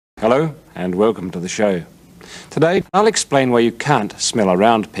Hello and welcome to the show. Today I'll explain why you can't smell a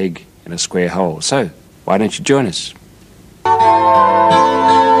round pig in a square hole. So why don't you join us?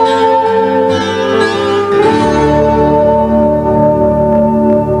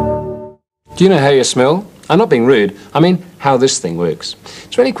 Do you know how you smell? I'm not being rude, I mean how this thing works.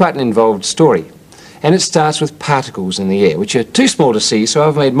 It's really quite an involved story. And it starts with particles in the air, which are too small to see, so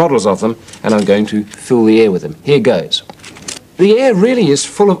I've made models of them and I'm going to fill the air with them. Here goes. The air really is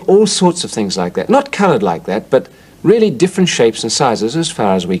full of all sorts of things like that. Not coloured like that, but really different shapes and sizes as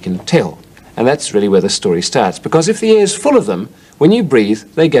far as we can tell. And that's really where the story starts, because if the air is full of them, when you breathe,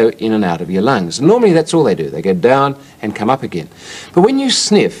 they go in and out of your lungs. And normally that's all they do. They go down and come up again. But when you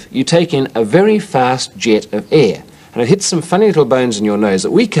sniff, you take in a very fast jet of air, and it hits some funny little bones in your nose that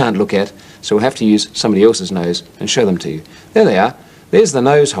we can't look at, so we'll have to use somebody else's nose and show them to you. There they are. There's the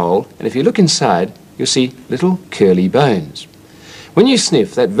nose hole, and if you look inside, you'll see little curly bones. When you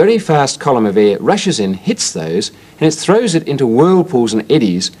sniff, that very fast column of air rushes in, hits those, and it throws it into whirlpools and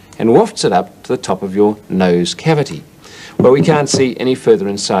eddies and wafts it up to the top of your nose cavity. Well, we can't see any further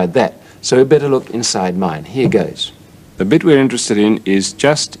inside that, so we better look inside mine. Here goes. The bit we're interested in is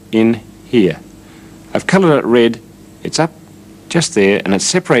just in here. I've coloured it red. It's up just there, and it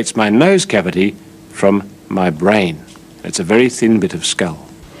separates my nose cavity from my brain. It's a very thin bit of skull.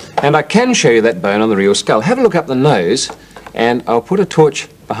 And I can show you that bone on the real skull. Have a look up the nose, and I'll put a torch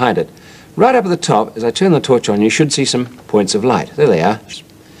behind it. Right up at the top, as I turn the torch on, you should see some points of light. There they are.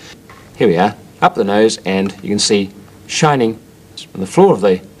 Here we are, up the nose, and you can see shining on the floor of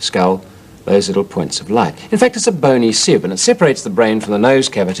the skull those little points of light. In fact, it's a bony sieve, and it separates the brain from the nose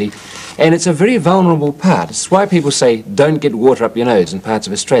cavity, and it's a very vulnerable part. It's why people say don't get water up your nose in parts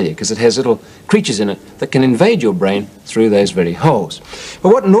of Australia, because it has little creatures in it that can invade your brain through those very holes.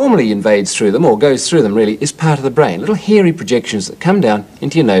 But what normally invades through them, or goes through them really, is part of the brain, little hairy projections that come down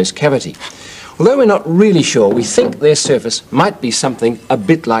into your nose cavity. Although we're not really sure, we think their surface might be something a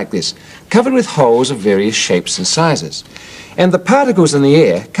bit like this, covered with holes of various shapes and sizes. And the particles in the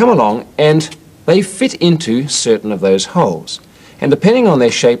air come along and they fit into certain of those holes. And depending on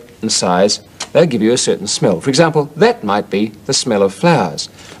their shape and size, they'll give you a certain smell. For example, that might be the smell of flowers.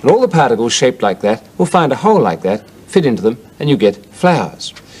 And all the particles shaped like that will find a hole like that, fit into them, and you get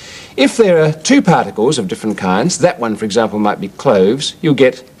flowers. If there are two particles of different kinds, that one, for example, might be cloves, you'll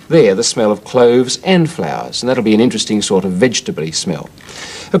get there the smell of cloves and flowers, and that'll be an interesting sort of vegetable-y smell.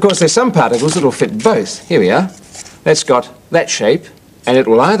 Of course, there's some particles that will fit both. Here we are. That's got that shape, and it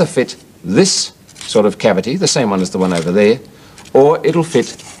will either fit this sort of cavity, the same one as the one over there, or it'll fit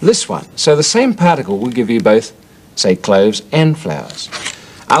this one. So the same particle will give you both, say, cloves and flowers.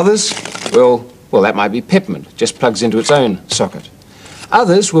 Others will, well, that might be peppermint, just plugs into its own socket.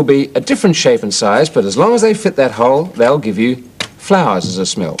 Others will be a different shape and size, but as long as they fit that hole, they'll give you flowers as a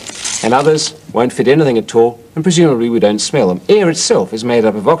smell. And others won't fit anything at all, and presumably we don't smell them. Air itself is made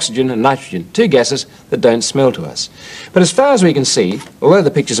up of oxygen and nitrogen, two gases that don't smell to us. But as far as we can see, although the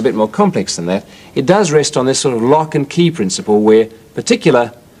picture's a bit more complex than that, it does rest on this sort of lock and key principle where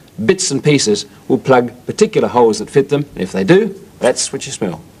particular bits and pieces will plug particular holes that fit them, and if they do, that's what you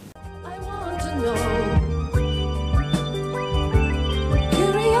smell.